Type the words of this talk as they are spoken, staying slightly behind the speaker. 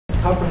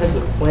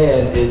comprehensive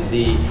plan is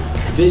the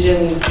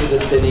vision for the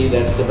city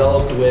that's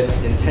developed with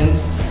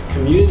intense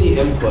community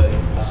input.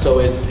 So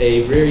it's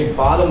a very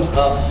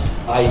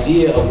bottoms-up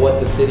idea of what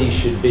the city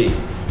should be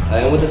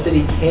and what the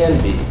city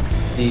can be.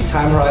 The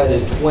time horizon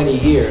is 20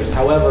 years.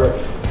 However,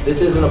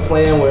 this isn't a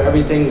plan where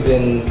everything's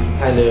in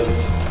kind of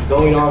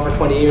going on for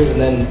 20 years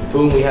and then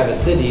boom, we have a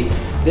city.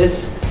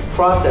 This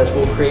process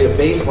will create a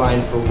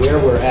baseline for where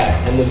we're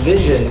at, and the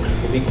vision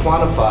will be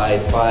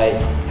quantified by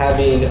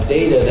having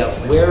data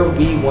that where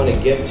we want to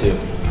get to.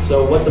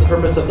 So what the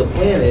purpose of the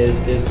plan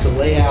is to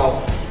lay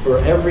out for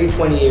every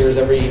 20 years,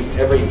 every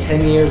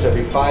 10 years,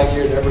 every 5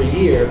 years, every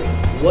year,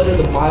 what are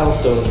the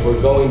milestones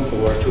we're going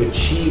for to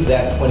achieve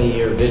that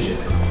 20-year vision.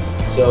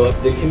 So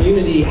the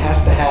community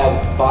has to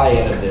have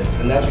buy-in of this,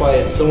 and that's why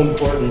it's so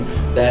important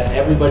that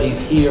everybody's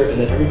here and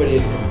that everybody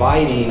is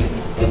providing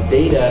the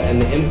data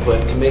and the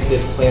input to make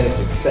this plan a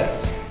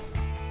success.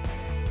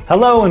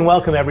 Hello and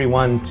welcome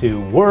everyone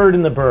to Word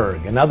in the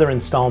Burg, another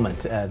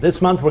installment.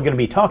 This month we're going to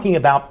be talking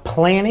about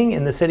planning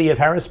in the city of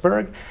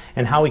Harrisburg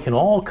and how we can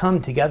all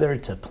come together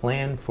to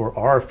plan for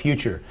our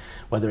future.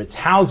 Whether it's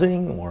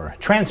housing or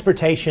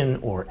transportation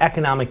or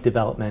economic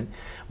development,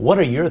 what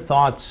are your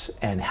thoughts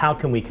and how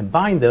can we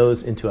combine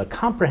those into a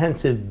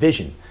comprehensive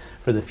vision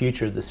for the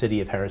future of the city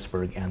of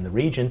Harrisburg and the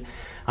region?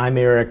 I'm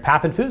Eric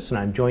Pappenfuss, and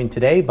I'm joined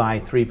today by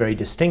three very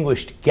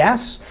distinguished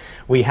guests.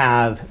 We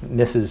have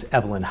Mrs.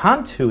 Evelyn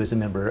Hunt, who is a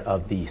member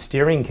of the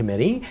steering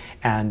committee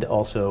and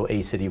also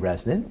a city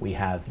resident. We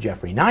have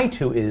Jeffrey Knight,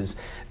 who is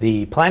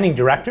the planning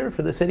director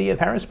for the city of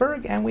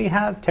Harrisburg, and we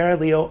have Tara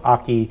Leo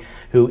Aki,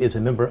 who is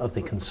a member of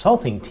the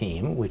consulting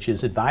team, which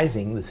is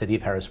advising the city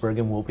of Harrisburg,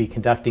 and will be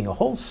conducting a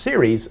whole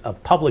series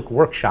of public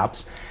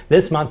workshops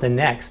this month and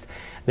next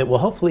that will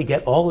hopefully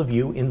get all of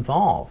you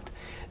involved.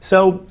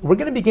 So we're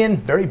going to begin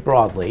very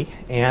broadly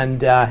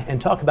and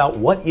talk about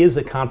what is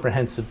a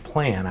comprehensive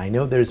plan. I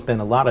know there's been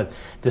a lot of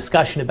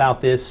discussion about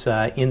this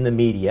in the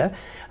media.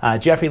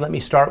 Jeffrey, let me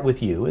start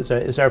with you.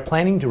 As our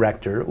planning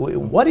director,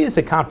 what is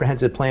a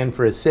comprehensive plan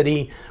for a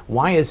city?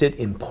 Why is it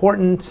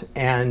important?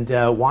 And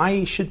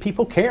why should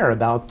people care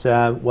about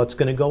what's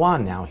going to go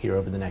on now here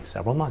over the next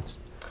several months?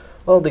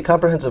 Well, the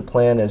comprehensive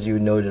plan, as you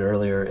noted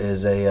earlier,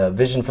 is a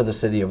vision for the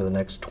city over the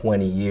next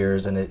 20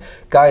 years, and it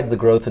guides the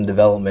growth and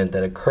development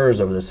that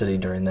occurs over the city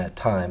during that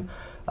time.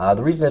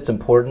 The reason it's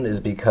important is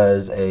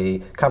because a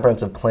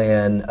comprehensive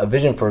plan, a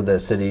vision for the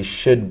city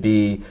should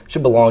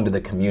belong to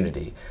the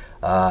community.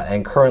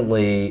 And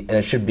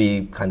it should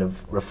be kind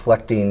of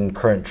reflecting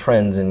current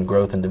trends in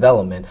growth and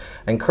development.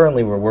 And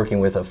currently we're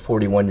working with a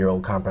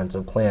 41-year-old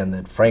comprehensive plan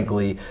that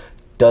frankly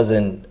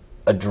doesn't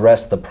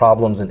address the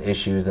problems and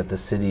issues that the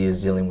city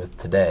is dealing with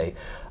today.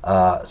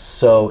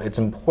 So it's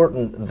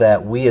important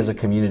that we as a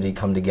community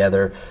come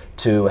together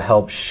to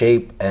help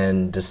shape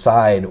and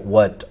decide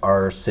what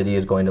our city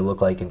is going to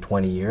look like in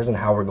 20 years and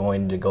how we're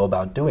going to go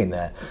about doing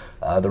that.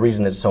 The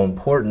reason it's so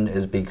important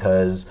is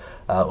because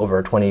over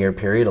a 20-year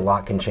period, a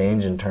lot can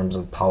change in terms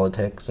of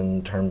politics,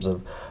 in terms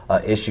of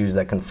issues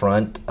that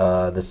confront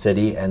the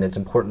city, and it's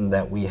important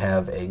that we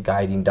have a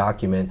guiding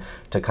document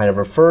to kind of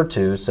refer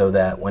to so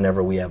that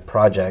whenever we have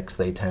projects,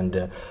 they tend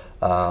to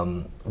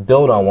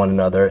build on one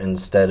another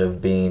instead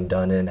of being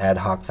done in ad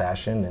hoc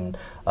fashion and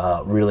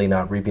really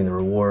not reaping the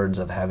rewards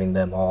of having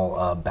them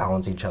all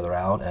balance each other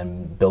out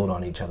and build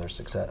on each other's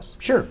success.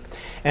 Sure.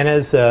 And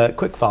as a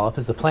quick follow-up,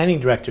 as the planning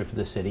director for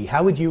the city,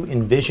 how would you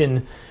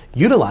envision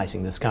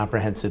utilizing this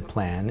comprehensive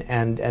plan,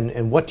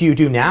 and what do you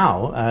do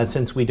now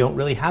since we don't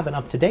really have an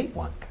up-to-date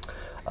one?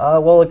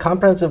 Well, a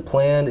comprehensive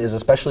plan is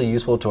especially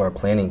useful to our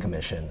planning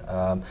commission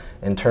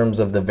in terms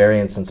of the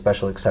variance and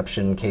special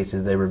exception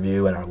cases they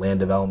review and our land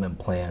development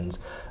plans.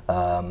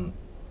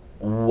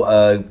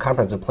 A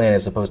comprehensive plan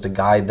is supposed to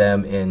guide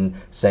them in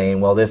saying,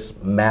 well, this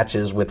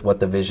matches with what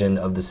the vision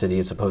of the city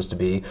is supposed to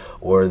be,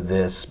 or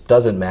this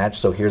doesn't match,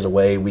 so here's a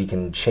way we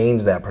can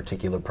change that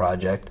particular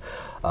project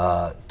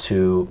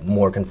to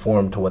more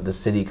conform to what the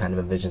city kind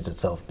of envisions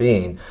itself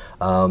being.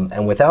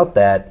 And without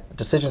that,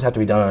 decisions have to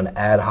be done on an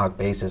ad hoc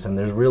basis, and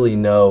there's really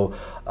no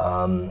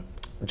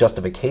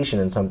justification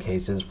in some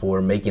cases for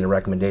making a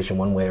recommendation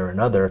one way or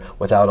another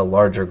without a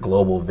larger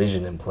global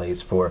vision in place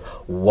for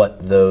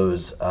what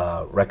those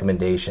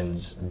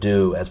recommendations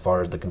do as far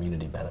as the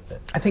community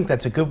benefit. I think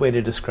that's a good way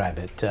to describe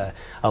it.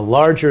 A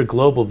larger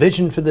global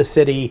vision for the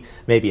city,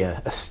 maybe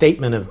a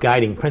statement of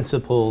guiding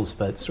principles,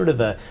 but sort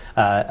of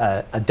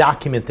a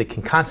document that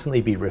can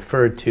constantly be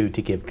referred to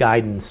give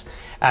guidance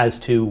as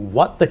to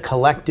what the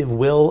collective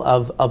will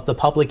of the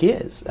public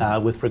is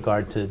with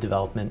regard to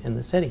development in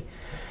the city.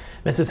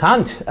 Mrs.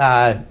 Hunt,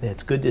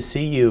 it's good to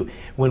see you.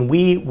 When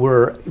we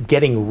were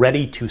getting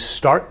ready to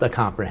start the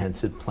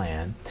comprehensive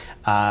plan,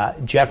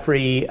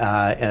 Jeffrey,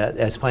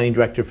 as planning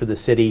director for the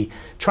city,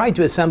 tried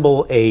to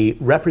assemble a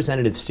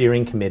representative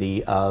steering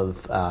committee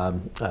of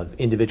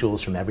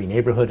individuals from every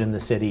neighborhood in the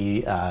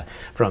city,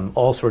 from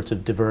all sorts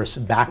of diverse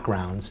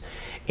backgrounds.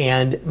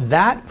 And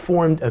that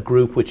formed a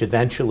group which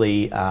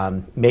eventually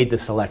made the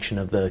selection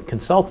of the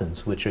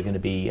consultants, which are going to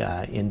be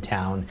in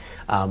town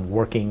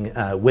working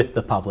with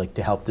the public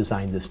to help design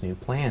designed this new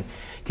plan.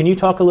 Can you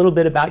talk a little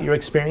bit about your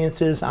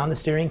experiences on the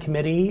steering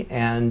committee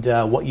and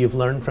what you've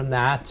learned from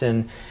that,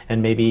 and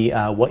maybe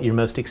what you're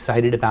most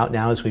excited about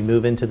now as we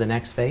move into the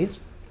next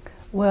phase?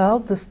 Well,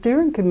 the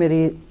steering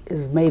committee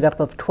is made up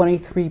of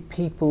 23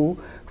 people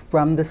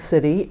from the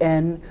city,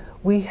 and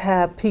we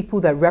have people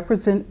that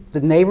represent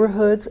the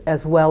neighborhoods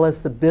as well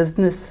as the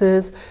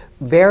businesses,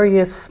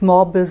 various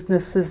small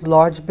businesses,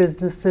 large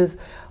businesses,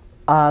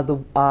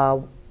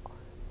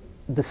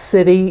 the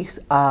cities.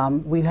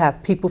 We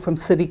have people from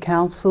city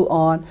council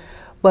on.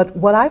 But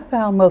what I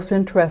found most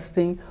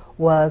interesting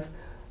was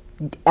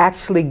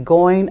actually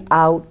going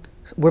out.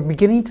 We're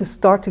beginning to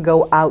start to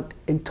go out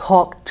and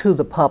talk to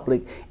the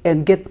public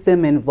and get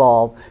them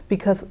involved,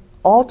 because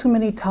all too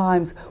many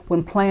times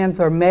when plans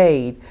are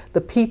made,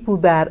 the people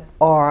that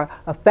are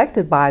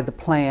affected by the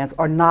plans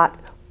are not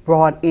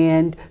brought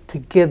in to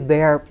give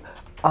their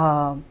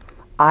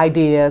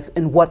ideas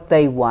and what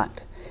they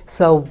want.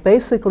 So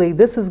basically,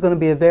 this is going to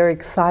be a very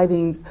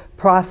exciting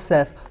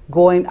process,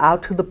 going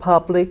out to the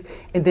public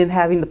and then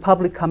having the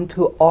public come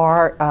to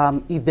our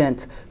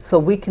events so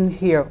we can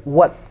hear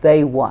what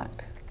they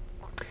want.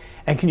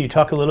 And can you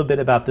talk a little bit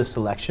about the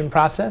selection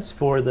process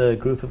for the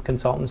group of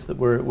consultants that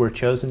were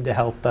chosen to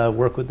help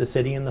work with the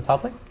city and the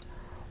public?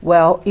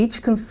 Well,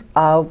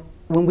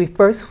 when we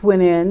first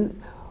went in,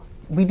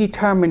 we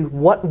determined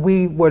what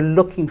we were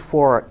looking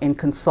for in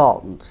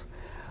consultants.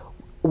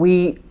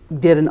 We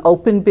did an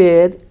open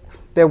bid.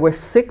 There were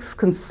 6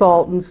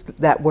 consultants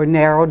that were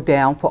narrowed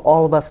down for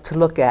all of us to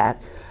look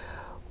at.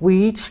 We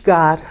each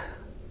got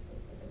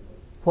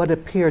what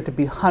appeared to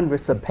be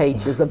hundreds of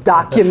pages of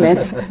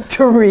documents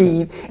to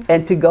read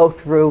and to go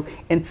through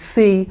and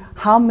see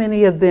how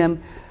many of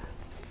them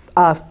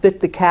fit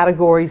the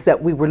categories that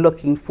we were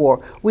looking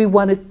for. We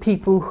wanted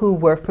people who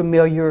were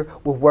familiar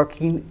with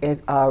working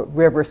in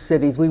river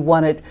cities. We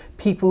wanted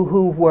people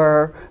who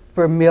were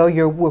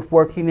familiar with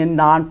working in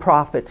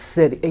nonprofit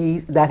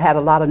cities that had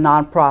a lot of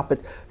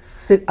nonprofits,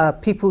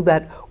 people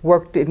that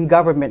worked in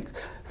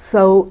government.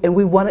 And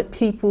we wanted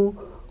people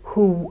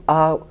who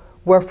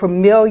were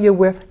familiar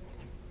with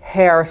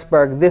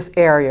Harrisburg, this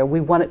area.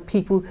 We wanted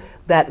people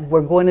that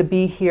were going to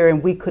be here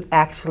and we could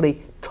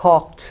actually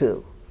talk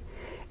to.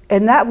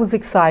 And that was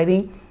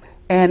exciting.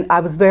 And I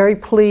was very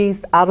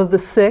pleased. Out of the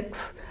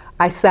 6,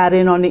 I sat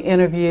in on the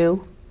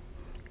interview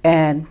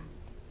and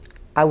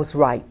I was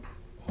right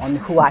on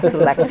who I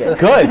selected.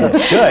 Good,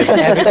 good.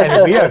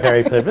 And we are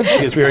very privileged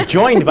because we are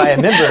joined by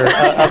a member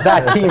of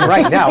that team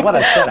right now. What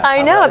a setup.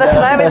 I know, that's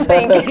what I was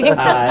thinking.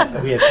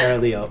 We have Tara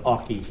Leo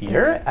Auke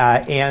here.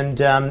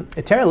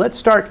 Tara, let's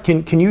start.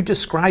 Can you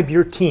describe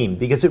your team?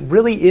 Because it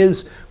really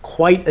is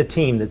quite a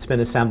team that's been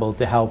assembled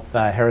to help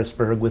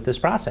Harrisburg with this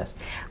process.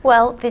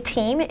 Well, the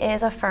team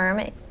is a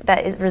firm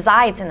that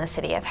resides in the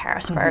city of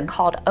Harrisburg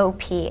called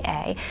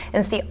OPA.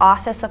 It's the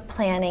Office of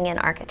Planning and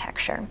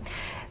Architecture.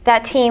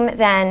 That team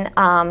then,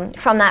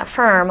 from that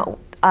firm,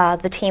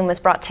 the team was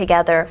brought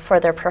together for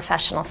their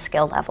professional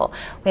skill level.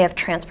 We have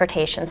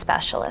transportation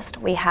specialists,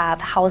 we have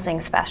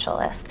housing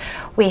specialists,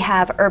 we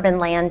have urban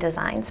land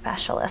design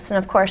specialists, and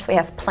of course we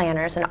have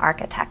planners and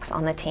architects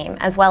on the team,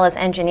 as well as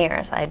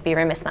engineers. I'd be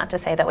remiss not to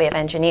say that we have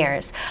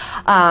engineers.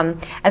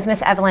 As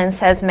Ms. Evelyn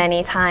says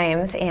many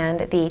times,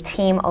 and the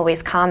team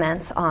always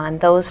comments on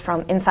those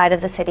from inside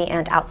of the city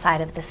and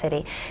outside of the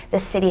city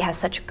has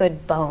such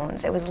good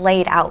bones. It was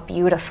laid out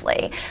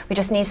beautifully. We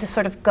just need to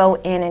sort of go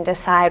in and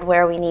decide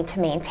where we need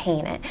to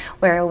maintain it,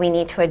 where we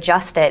need to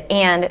adjust it,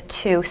 and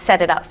to set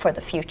it up for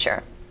the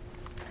future.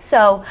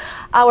 So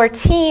our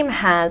team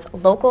has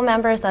local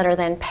members that are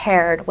then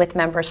paired with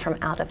members from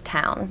out of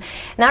town.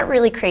 And that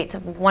really creates a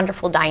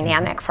wonderful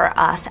dynamic for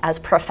us as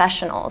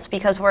professionals,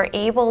 because we're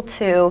able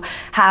to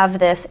have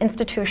this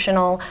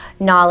institutional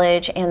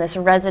knowledge and this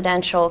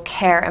residential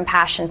care and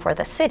passion for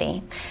the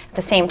city. At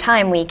the same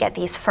time, we get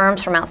these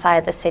firms from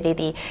outside the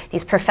city,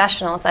 these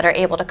professionals that are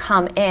able to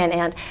come in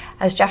and,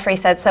 as Jeffrey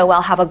said so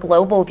well, have a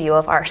global view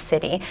of our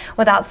city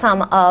without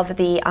some of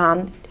the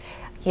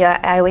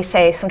I always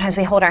say sometimes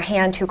we hold our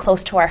hand too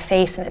close to our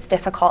face and it's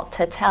difficult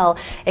to tell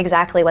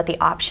exactly what the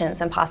options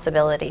and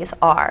possibilities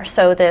are.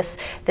 So this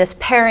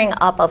pairing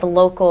up of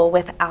local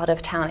with out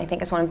of town, I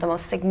think, is one of the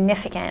most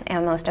significant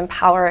and most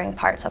empowering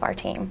parts of our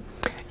team.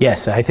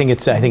 Yes, I think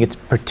it's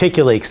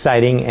particularly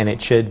exciting, and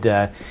it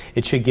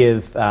should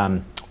give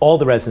all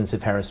the residents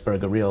of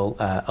Harrisburg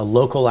a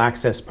local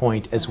access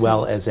point as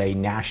well as a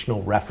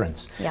national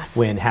reference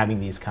when having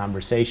these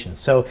conversations.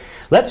 So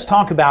let's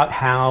talk about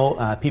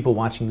how people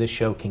watching this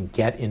show can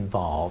get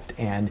involved.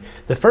 And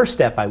the first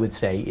step, I would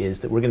say, is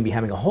that we're going to be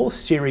having a whole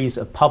series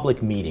of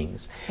public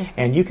meetings.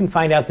 And you can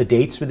find out the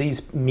dates for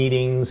these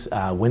meetings,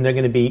 when they're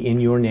going to be in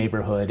your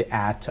neighborhood,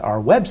 at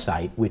our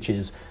website, which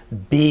is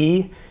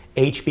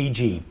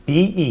BHBG,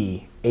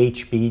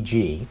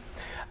 BEHBG.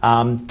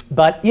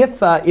 But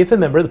if a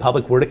member of the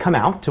public were to come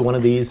out to one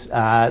of these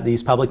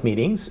public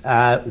meetings,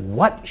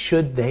 what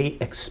should they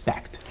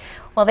expect?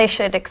 Well, they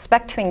should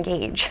expect to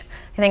engage.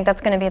 I think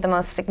that's going to be the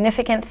most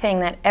significant thing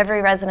that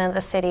every resident of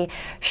the city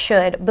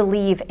should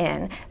believe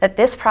in, that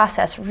this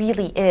process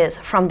really is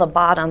from the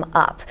bottom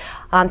up.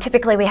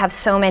 Typically we have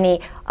so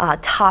many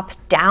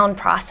top-down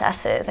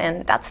processes,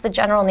 and that's the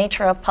general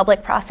nature of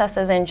public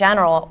processes in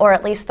general, or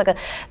at least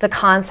the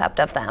concept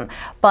of them.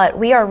 But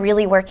we are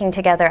really working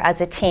together as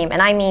a team,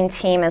 and I mean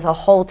team as a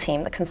whole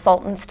team, the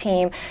consultants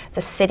team,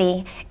 the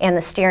city, and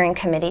the steering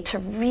committee, to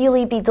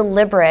really be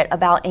deliberate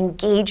about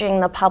engaging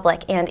the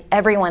public and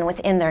everyone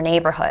within their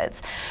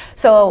neighborhoods.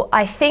 So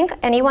I think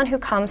anyone who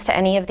comes to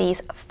any of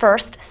these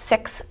first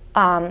 6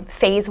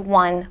 phase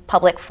 1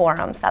 public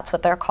forums, that's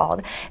what they're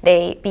called,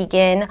 they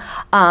begin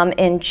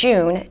in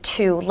June,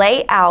 to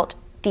lay out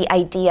the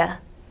idea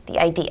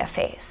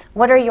phase.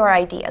 What are your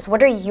ideas?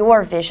 What are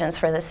your visions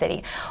for the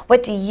city?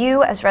 What do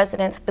you as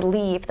residents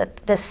believe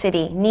that the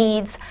city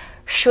needs,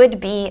 should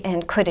be,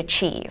 and could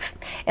achieve?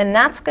 And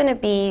that's going to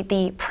be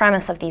the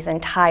premise of these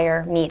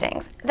entire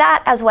meetings.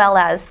 That, as well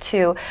as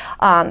to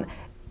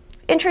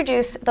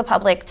introduce the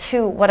public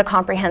to what a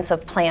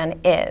comprehensive plan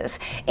is,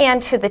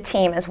 and to the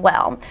team as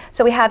well.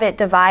 So we have it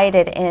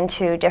divided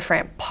into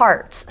different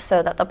parts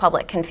so that the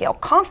public can feel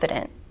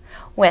confident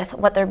with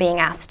what they're being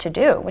asked to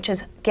do, which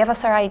is give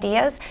us our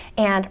ideas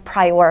and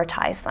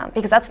prioritize them.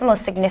 Because that's the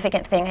most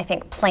significant thing I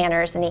think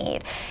planners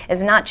need,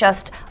 is not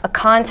just a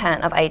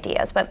content of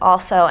ideas, but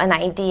also an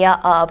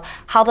idea of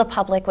how the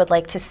public would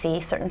like to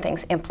see certain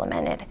things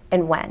implemented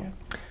and when.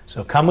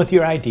 So come with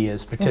your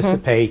ideas,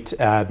 participate,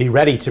 be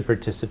ready to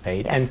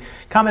participate, and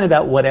comment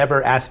about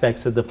whatever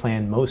aspects of the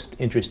plan most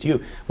interest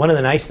you. One of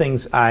the nice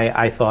things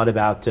I thought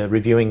about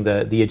reviewing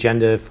the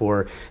agenda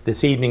for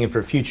this evening and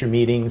for future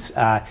meetings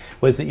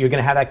was that you're going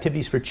to have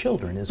activities for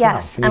children as well.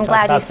 Yes, I'm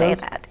glad you say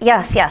that.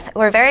 Yes.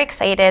 We're very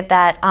excited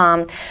that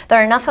there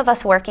are enough of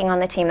us working on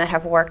the team that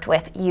have worked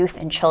with youth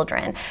and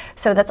children.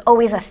 So that's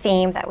always a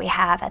theme that we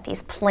have at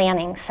these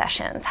planning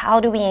sessions. How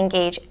do we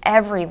engage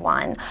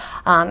everyone?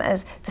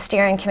 As the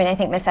steering committee, I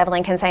think Ms.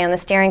 Evelyn can say, on the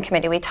steering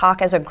committee, we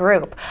talk as a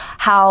group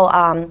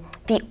how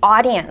the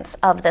audience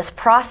of this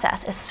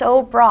process is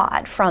so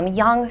broad, from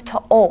young to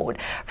old,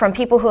 from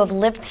people who have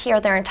lived here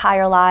their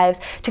entire lives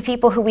to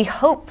people who we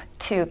hope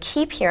to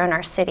keep here in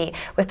our city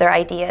with their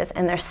ideas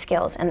and their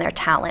skills and their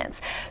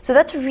talents. So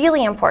that's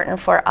really important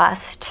for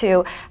us,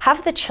 to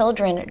have the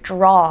children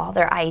draw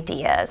their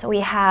ideas.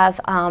 We have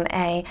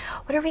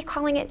what are we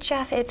calling it,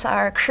 Jeff? It's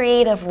our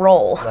creative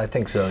role. I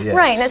think so, yes.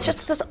 Right, and it's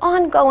just this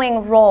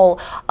ongoing role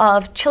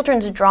of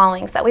children's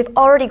drawings that we've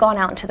already gone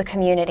out into the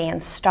community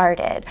and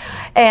started.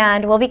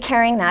 And we'll be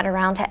carrying that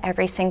around to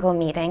every single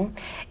meeting.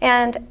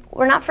 And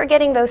we're not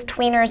forgetting those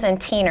tweeners and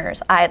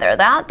teeners either.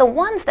 The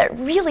ones that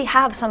really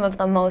have some of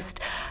the most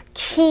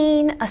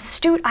keen,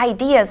 astute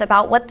ideas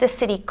about what this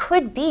city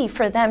could be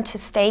for them to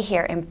stay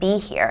here and be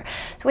here.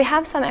 So we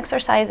have some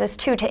exercises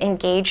too to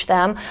engage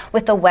them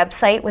with the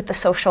website, with the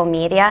social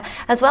media,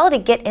 as well, to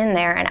get in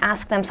there and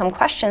ask them some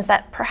questions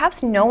that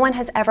perhaps no one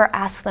has ever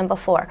asked them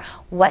before.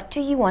 What do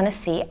you want to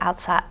see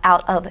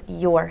out of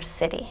your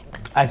city?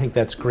 I think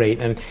that's great,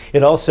 and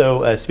it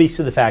also speaks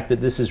to the fact that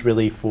this is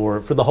really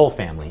for the whole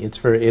family. It's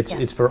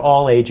for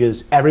all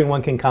ages.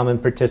 Everyone can come and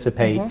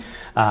participate,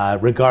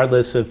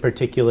 regardless of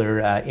particular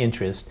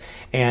interest.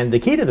 And the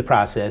key to the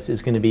process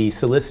is going to be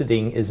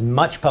soliciting as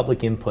much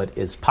public input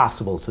as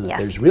possible, so that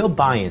there's real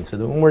buy-in. So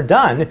that when we're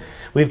done,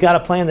 we've got a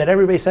plan that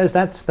everybody says,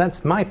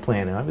 that's my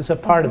plan, and I was a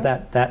part of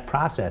that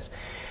process.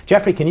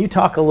 Jeffrey, can you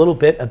talk a little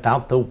bit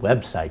about the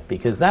website?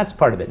 Because that's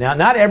part of it. Now,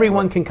 not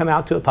everyone can come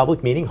out to a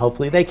public meeting.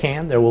 Hopefully they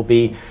can. There will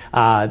be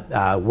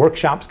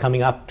workshops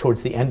coming up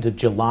towards the end of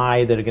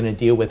July that are going to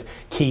deal with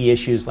key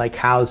issues like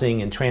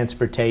housing and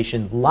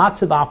transportation.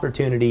 Lots of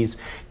opportunities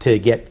to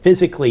get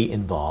physically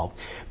involved.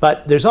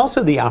 But there's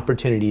also the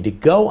opportunity to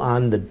go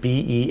on the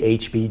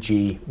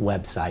BEHBG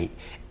website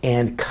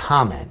and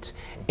comment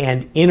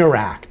and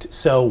interact.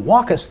 So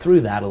walk us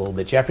through that a little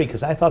bit, Jeffrey,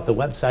 because I thought the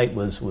website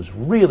was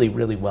really,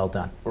 really well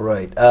done.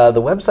 Right.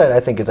 The website, I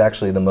think, is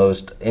actually the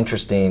most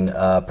interesting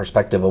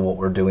perspective of what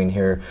we're doing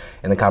here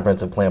in the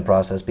comprehensive plan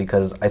process,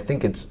 because I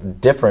think it's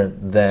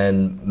different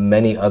than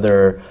many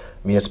other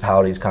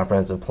municipalities'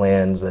 comprehensive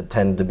plans that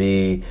tend to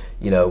be,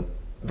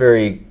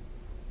 very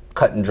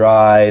cut and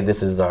dry.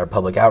 This is our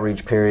public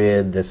outreach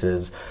period. This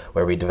is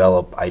where we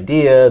develop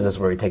ideas. This is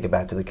where we take it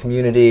back to the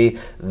community.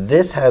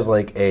 This has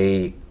like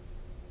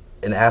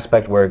an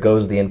aspect where it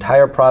goes the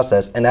entire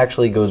process and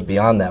actually goes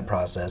beyond that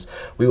process.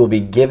 We will be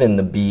given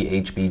the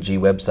BHBG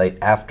website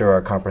after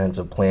our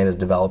comprehensive plan is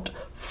developed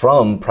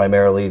from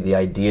primarily the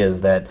ideas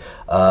that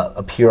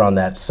appear on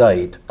that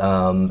site.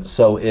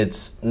 So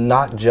it's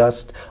not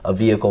just a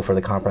vehicle for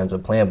the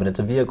comprehensive plan, but it's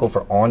a vehicle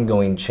for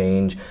ongoing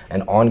change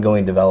and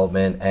ongoing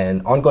development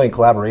and ongoing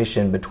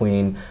collaboration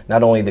between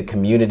not only the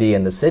community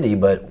and the city,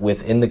 but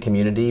within the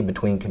community,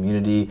 between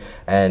community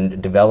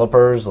and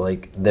developers.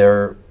 Like,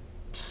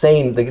 it's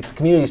the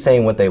community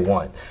saying what they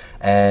want,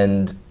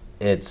 and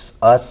it's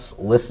us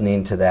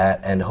listening to that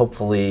and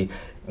hopefully,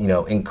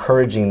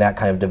 encouraging that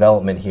kind of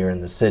development here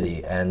in the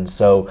city. And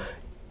so,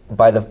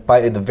 by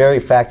the very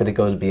fact that it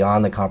goes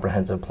beyond the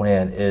comprehensive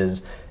plan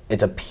is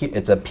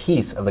it's a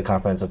piece of the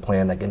comprehensive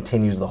plan that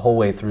continues the whole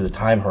way through the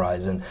time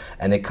horizon,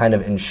 and it kind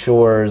of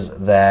ensures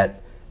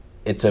that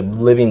it's a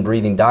living,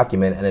 breathing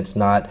document, and it's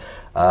not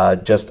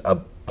just a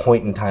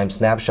point-in-time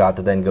snapshot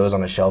that then goes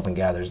on a shelf and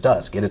gathers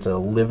dust. It's a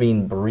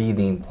living,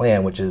 breathing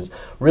plan, which is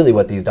really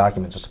what these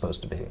documents are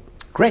supposed to be.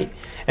 Great.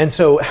 And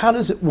so how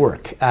does it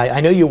work?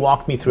 I know you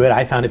walked me through it.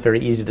 I found it very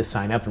easy to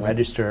sign up and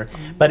register,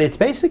 but it's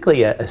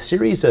basically a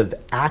series of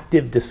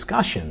active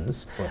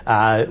discussions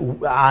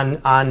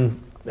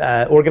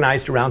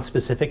organized around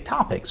specific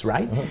topics,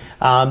 right?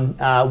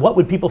 What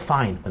would people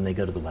find when they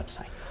go to the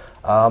website?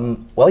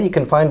 Well, you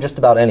can find just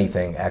about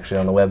anything actually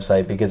on the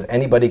website, because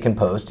anybody can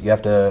post. You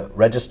have to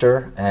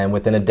register, and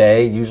within a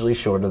day, usually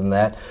shorter than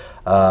that,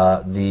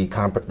 the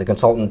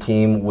consultant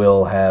team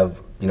will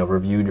have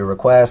reviewed your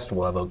request,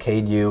 will have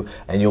okayed you,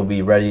 and you'll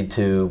be ready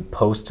to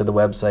post to the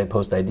website,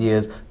 post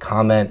ideas,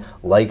 comment,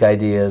 like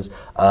ideas.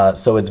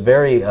 So it's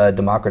very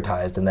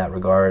democratized in that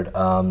regard.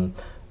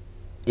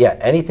 Yeah,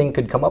 anything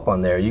could come up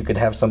on there. You could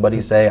have somebody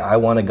say, I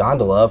want a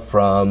gondola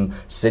from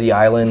City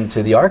Island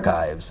to the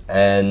archives,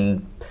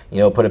 and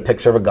put a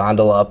picture of a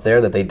gondola up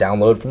there that they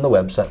download from the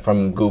website,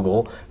 from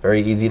Google.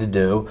 Very easy to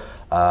do.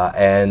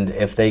 And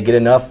if they get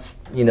enough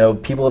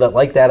people that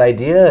like that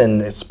idea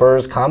and it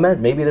spurs comment,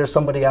 maybe there's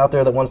somebody out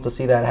there that wants to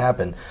see that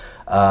happen.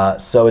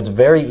 So it's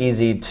very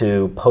easy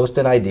to post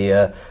an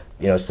idea,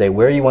 say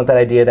where you want that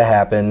idea to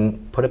happen,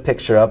 put a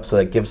picture up so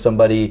that gives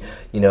somebody,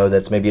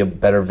 that's maybe a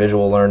better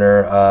visual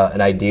learner,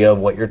 an idea of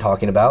what you're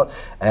talking about.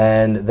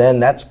 And then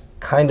that's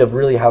kind of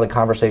really how the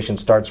conversation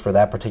starts for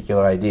that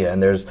particular idea. And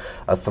there's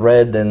a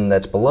thread then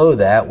that's below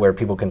that where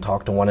people can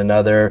talk to one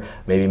another,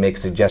 maybe make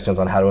suggestions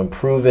on how to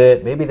improve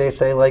it. Maybe they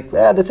say like,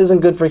 this isn't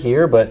good for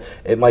here, but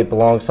it might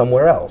belong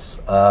somewhere else.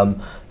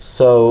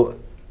 So,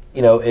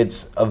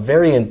 it's a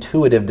very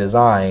intuitive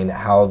design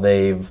how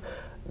they've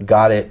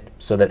got it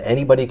so that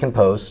anybody can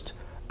post,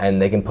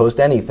 and they can post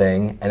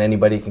anything, and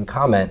anybody can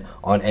comment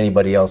on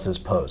anybody else's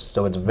post.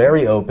 So it's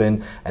very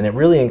open, and it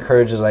really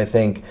encourages, I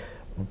think,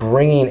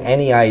 bringing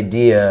any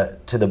idea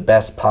to the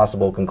best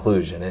possible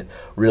conclusion. It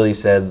really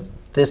says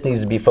this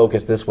needs to be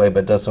focused this way,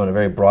 but does so in a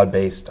very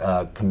broad-based,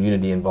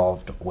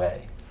 community-involved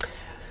way.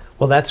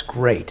 Well, that's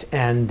great,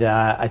 and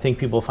I think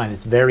people find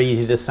it's very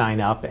easy to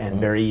sign up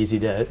and very easy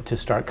to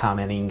start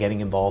commenting and getting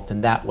involved in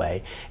that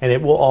way. And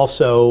it will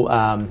also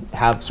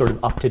have sort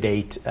of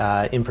up-to-date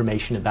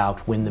information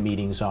about when the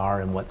meetings are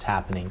and what's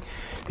happening.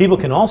 People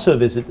can also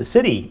visit the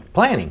city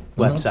planning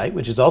website,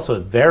 which is also a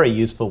very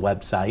useful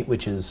website,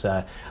 which is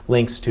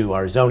links to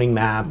our zoning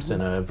maps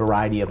and a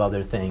variety of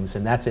other things,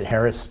 and that's at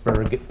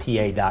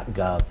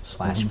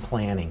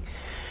harrisburgpa.gov/planning.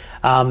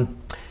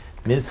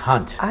 Ms.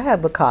 Hunt. I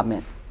have a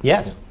comment.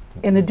 Yes.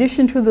 In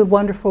addition to the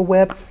wonderful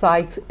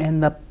websites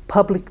and the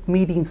public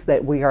meetings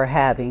that we are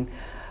having,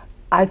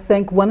 I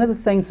think one of the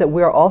things that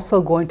we're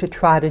also going to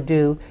try to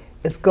do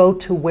is go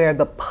to where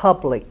the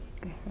public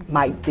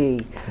might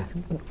be.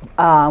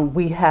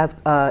 We have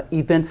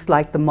events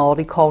like the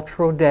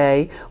Multicultural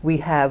Day, we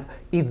have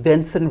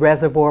events in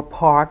Reservoir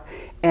Park,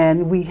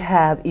 and we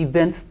have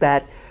events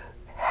that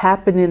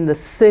happen in the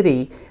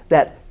city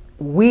that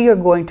we are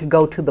going to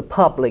go to the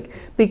public,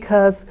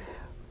 because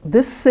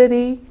this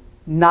city,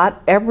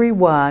 not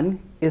everyone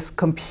is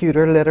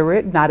computer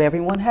literate, not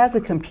everyone has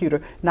a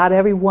computer, not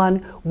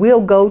everyone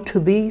will go to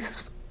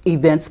these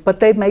events, but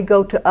they may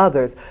go to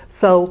others.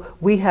 So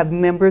we have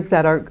members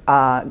that are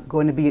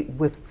going to be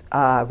with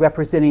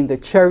representing the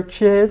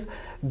churches,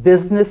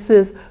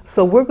 businesses,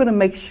 so we're going to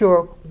make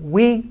sure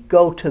we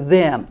go to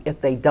them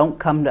if they don't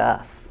come to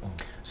us.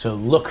 So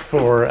look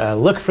for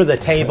the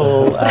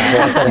table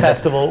at the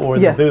festival or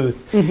the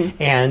booth,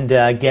 and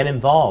get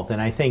involved.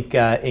 And I think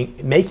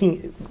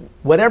making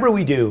whatever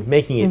we do,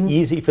 making it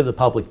easy for the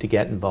public to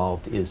get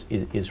involved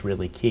is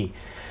really key.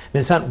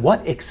 Ms. Hunt,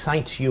 what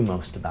excites you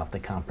most about the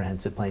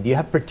comprehensive plan? Do you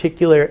have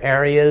particular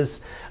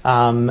areas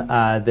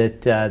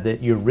that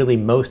you're really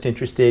most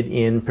interested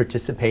in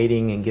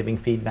participating and giving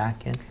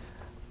feedback in?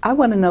 I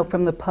want to know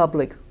from the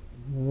public,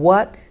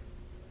 what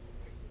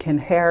can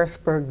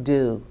Harrisburg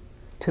do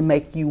to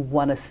make you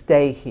want to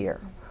stay here?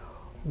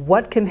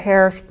 What can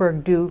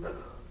Harrisburg do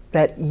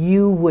that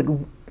you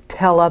would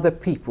tell other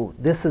people,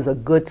 this is a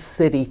good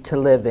city to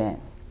live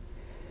in?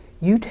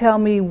 You tell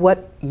me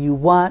what you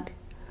want,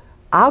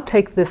 I'll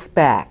take this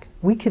back.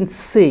 We can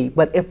see,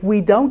 but if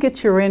we don't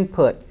get your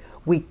input,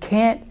 we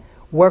can't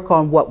work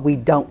on what we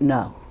don't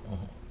know.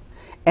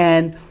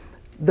 And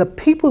the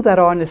people that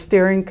are on the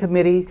steering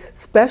committee,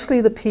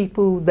 especially the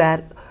people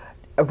that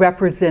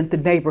represent the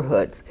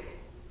neighborhoods,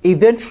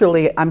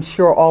 eventually I'm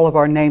sure all of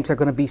our names are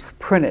going to be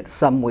printed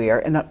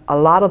somewhere, and a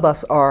lot of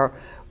us are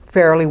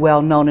fairly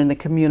well known in the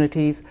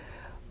communities.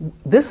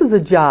 This is a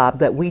job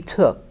that we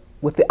took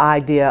with the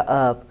idea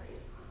of,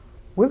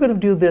 we're going to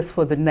do this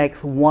for the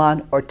next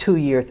 1 or 2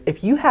 years.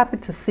 If you happen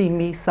to see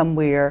me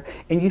somewhere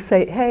and you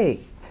say,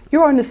 hey,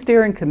 you're on the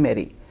steering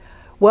committee,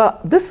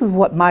 well, this is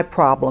what my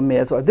problem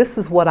is, or this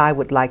is what I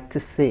would like to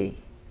see.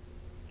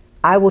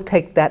 I will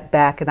take that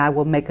back and I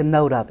will make a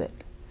note of it,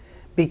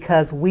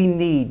 because we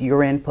need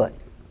your input.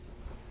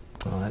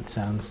 Well,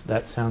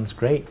 that sounds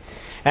great.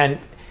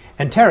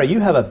 And Tara, you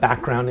have a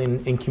background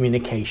in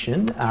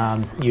communication.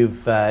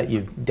 You've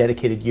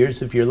dedicated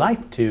years of your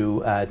life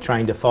to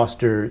trying to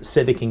foster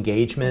civic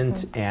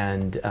engagement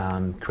and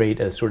create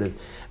a sort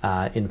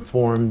of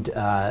informed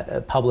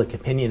public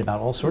opinion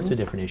about all sorts of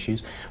different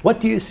issues. What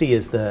do you see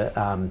as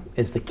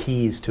the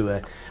keys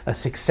to a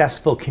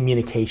successful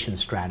communication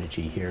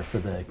strategy here for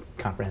the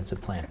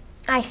comprehensive plan?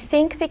 I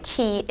think the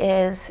key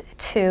is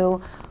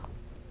to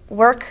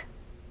work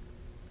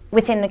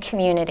within the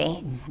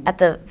community at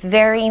the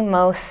very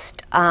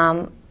most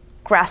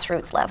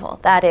grassroots level.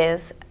 That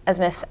is, as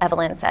Ms.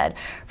 Evelyn said,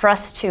 for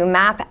us to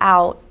map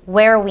out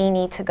where we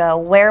need to go,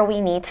 where we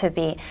need to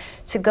be,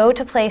 to go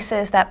to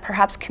places that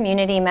perhaps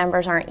community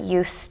members aren't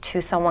used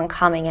to someone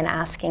coming and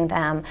asking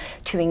them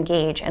to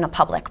engage in a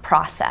public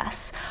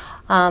process.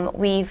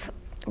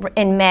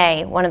 In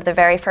May, one of the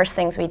very first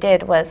things we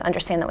did was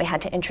understand that we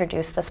had to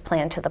introduce this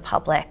plan to the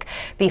public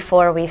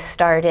before we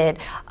started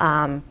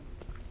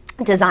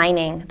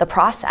designing the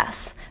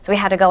process. So we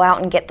had to go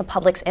out and get the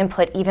public's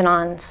input even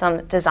on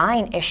some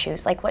design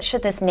issues, like what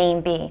should this name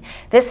be?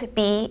 This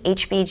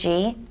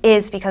BHBG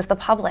is because the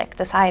public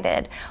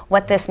decided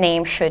what this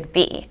name should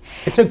be.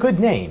 It's a good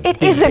name.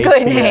 It is a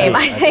good name,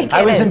 I think.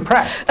 I was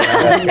impressed.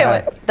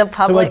 The public.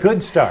 So a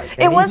good start.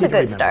 It was a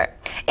good start.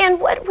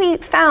 And what we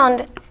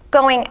found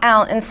going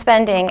out and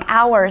spending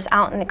hours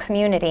out in the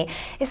community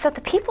is that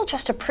the people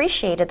just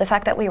appreciated the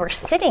fact that we were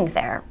sitting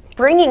there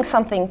bringing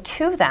something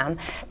to them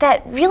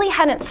that really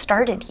hadn't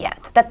started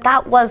yet,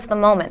 that was the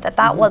moment,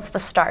 that was the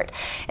start.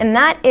 And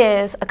that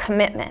is a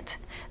commitment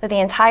that the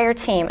entire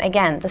team,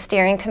 again, the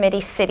steering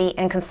committee, city,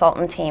 and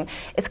consultant team,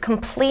 is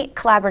complete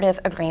collaborative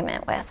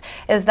agreement with,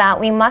 is that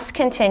we must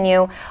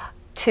continue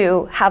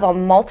to have a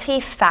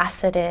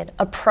multifaceted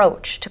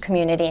approach to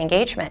community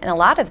engagement. And a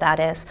lot of that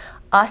is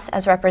us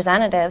as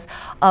representatives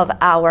of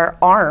our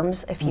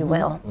arms, if you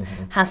will,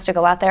 has to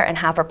go out there and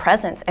have a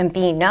presence and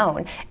be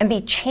known and be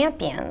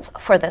champions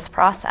for this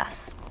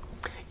process.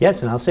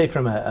 Yes, and I'll say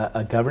from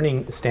a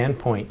governing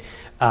standpoint,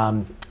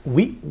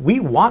 we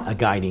want a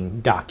guiding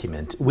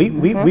document. We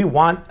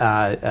want,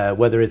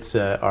 whether it's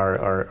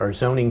our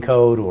zoning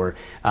code or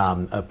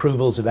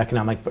approvals of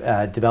economic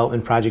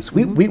development projects,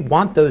 we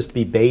want those to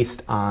be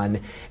based on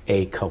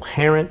a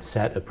coherent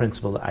set of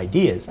principled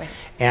ideas. Right.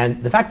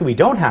 And the fact that we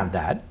don't have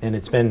that, and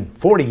it's been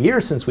 40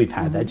 years since we've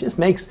had that, just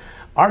makes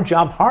our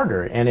job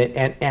harder.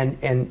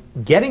 And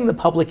getting the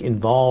public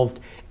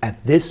involved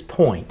at this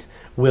point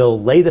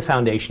will lay the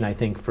foundation, I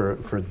think, for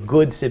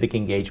good civic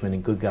engagement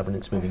and good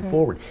governance moving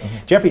forward.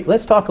 Jeffrey,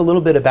 let's talk a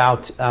little bit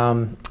about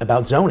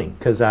zoning,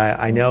 because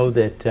I know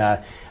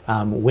that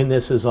when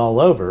this is all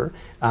over,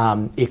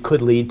 it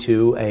could lead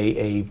to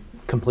a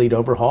complete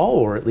overhaul,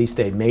 or at least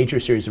a major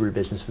series of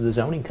revisions for the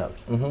zoning code.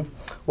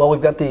 Well,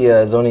 we've got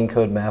the zoning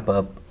code map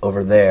up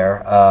over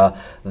there.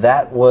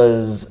 That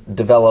was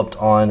developed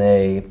on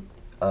a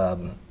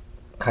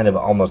kind of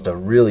almost a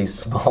really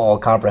small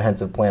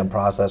comprehensive plan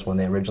process when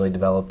they originally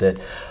developed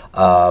it.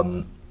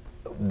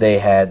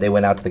 They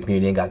went out to the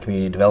community and got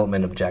community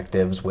development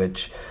objectives,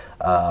 which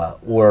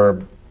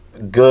were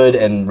good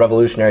and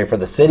revolutionary for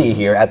the city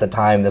here at the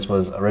time this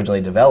was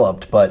originally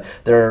developed, but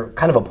they're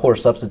kind of a poor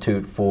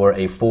substitute for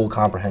a full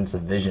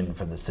comprehensive vision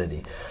for the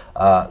city.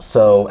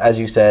 So as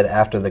you said,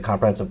 after the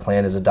comprehensive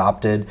plan is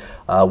adopted,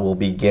 we'll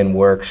begin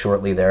work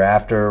shortly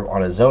thereafter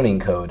on a zoning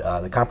code.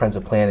 The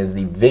comprehensive plan is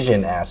the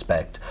vision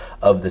aspect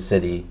of the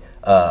city,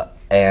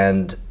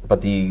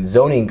 but the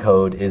zoning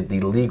code is the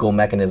legal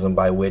mechanism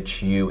by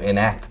which you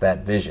enact that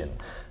vision.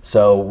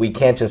 So we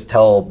can't just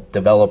tell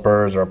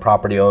developers or a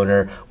property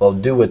owner, well,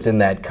 do what's in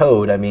that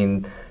code. I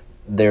mean,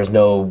 there's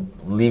no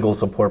legal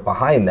support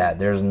behind that.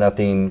 There's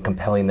nothing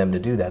compelling them to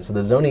do that. So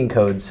the zoning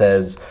code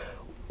says,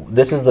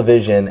 this is the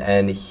vision,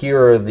 and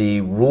here are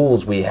the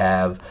rules we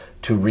have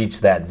to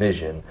reach that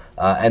vision.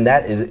 And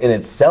that is in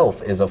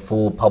itself is a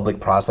full public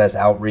process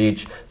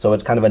outreach. So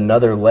it's kind of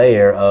another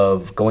layer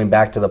of going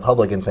back to the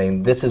public and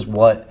saying, this is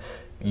what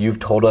you've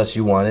told us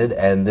you wanted,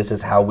 and this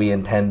is how we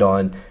intend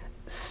on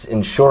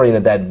ensuring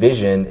that that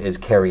vision is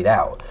carried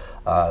out.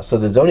 So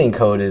the zoning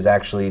code is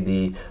actually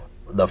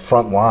the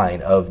front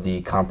line of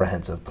the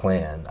comprehensive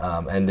plan,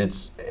 and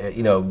it's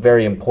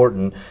very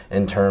important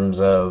in terms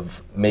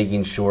of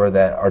making sure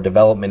that our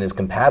development is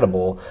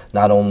compatible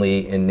not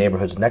only in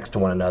neighborhoods next to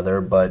one another,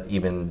 but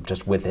even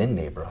just within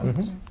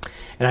neighborhoods.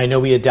 And I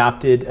know we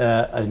adopted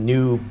a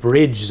new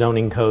bridge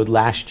zoning code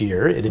last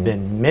year. It had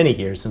been many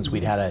years since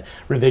we'd had a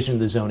revision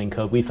of the zoning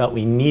code. We felt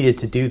we needed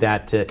to do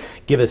that to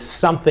give us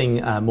something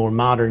more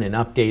modern and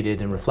updated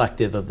and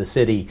reflective of the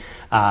city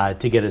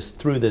to get us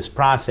through this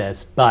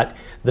process. But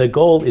the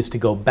goal is to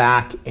go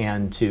back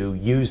and to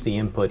use the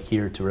input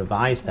here to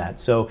revise that.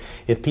 So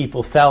if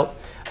people felt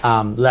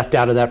left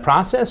out of that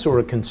process or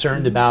are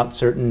concerned about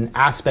certain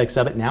aspects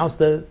of it, now's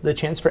the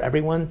chance for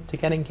everyone to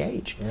get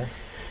engaged. Yeah.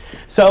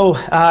 So,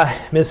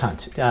 Ms.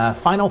 Hunt,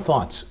 final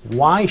thoughts.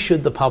 Why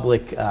should the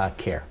public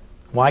care?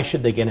 Why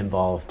should they get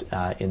involved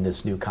in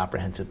this new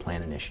comprehensive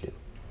plan initiative?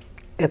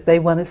 If they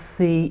want to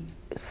see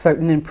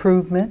certain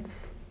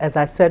improvements as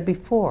I said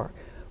before,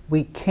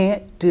 we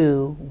can't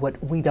do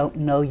what we don't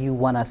know you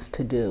want us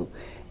to do.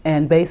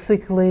 And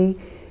basically,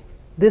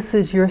 this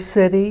is your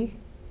city.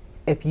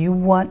 If you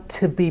want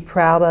to be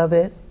proud of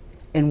it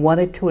and want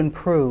it to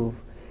improve,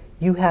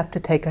 you have to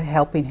take a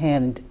helping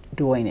hand in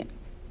doing it.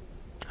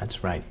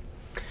 That's right.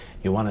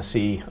 You want to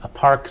see a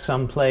park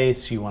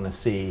someplace. You want to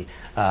see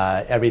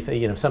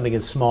everything. You know, something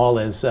as small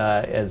as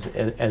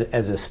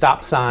a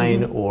stop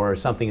sign, or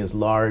something as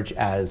large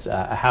as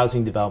a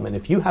housing development.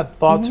 If you have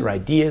thoughts or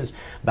ideas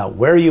about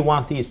where you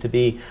want these to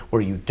be,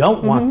 where you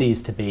don't want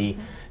these to be,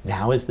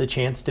 now is the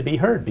chance to be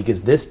heard,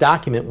 because this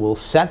document will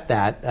set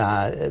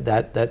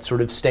that sort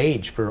of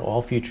stage for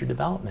all future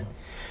development.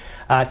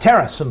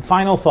 Tara, some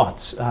final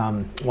thoughts.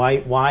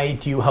 Why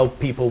do you hope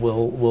people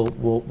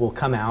will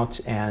come out,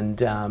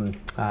 and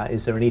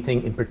is there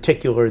anything in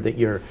particular that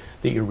you're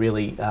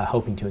really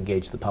hoping to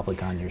engage the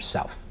public on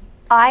yourself?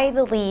 I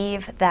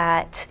believe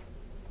that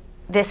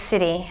this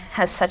city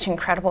has such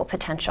incredible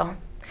potential,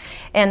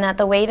 and that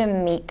the way to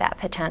meet that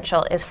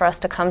potential is for us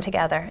to come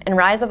together and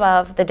rise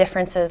above the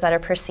differences that are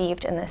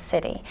perceived in this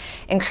city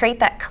and create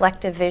that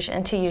collective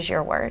vision, to use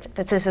your word,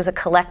 that this is a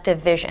collective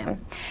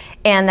vision,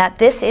 and that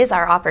this is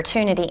our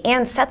opportunity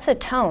and sets a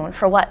tone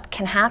for what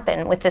can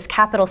happen with this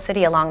capital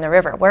city along the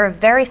river. We're a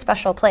very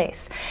special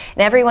place,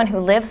 and everyone who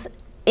lives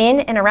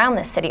in and around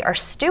this city are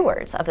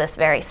stewards of this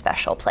very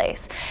special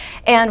place.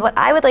 And what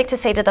I would like to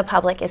say to the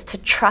public is to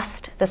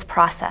trust this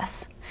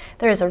process.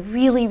 There is a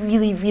really,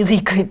 really, really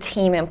good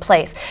team in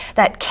place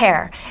that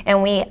care,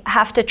 and we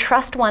have to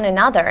trust one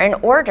another in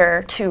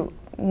order to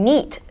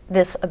meet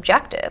this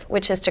objective,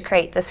 which is to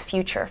create this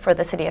future for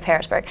the city of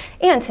Harrisburg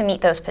and to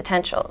meet those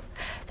potentials.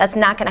 That's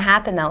not going to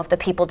happen, though, if the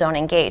people don't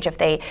engage, if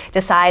they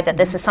decide that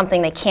this is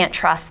something they can't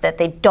trust, that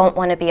they don't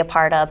want to be a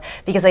part of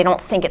because they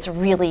don't think it's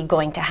really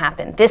going to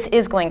happen. This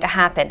is going to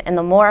happen, and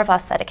the more of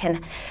us that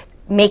can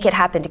make it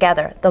happen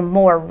together, the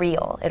more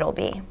real it'll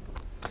be.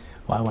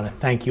 Well, I want to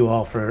thank you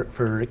all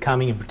for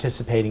coming and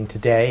participating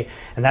today.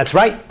 And that's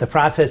right, the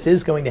process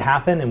is going to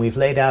happen, and we've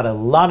laid out a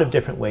lot of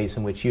different ways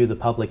in which you, the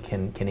public,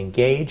 can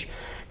engage.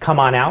 Come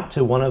on out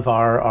to one of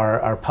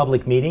our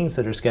public meetings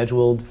that are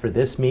scheduled for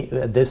this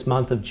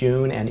month of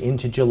June and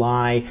into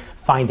July.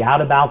 Find out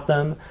about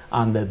them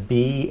on the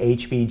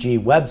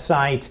BHBG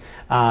website.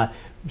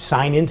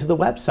 Sign into the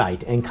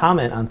website and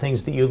comment on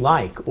things that you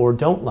like or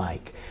don't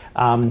like.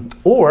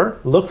 Or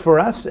look for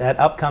us at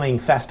upcoming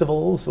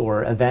festivals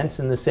or events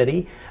in the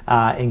city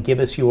and give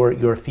us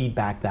your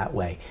feedback that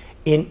way.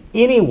 In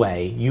any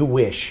way you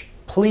wish,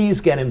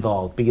 please get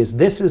involved, because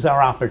this is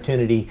our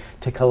opportunity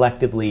to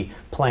collectively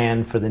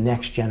plan for the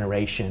next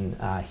generation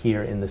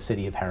here in the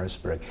city of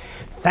Harrisburg.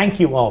 Thank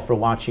you all for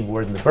watching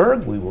Word in the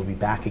Burg. We will be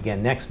back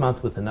again next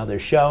month with another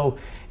show,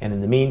 and in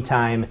the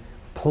meantime,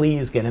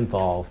 please get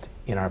involved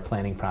in our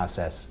planning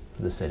process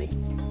for the city.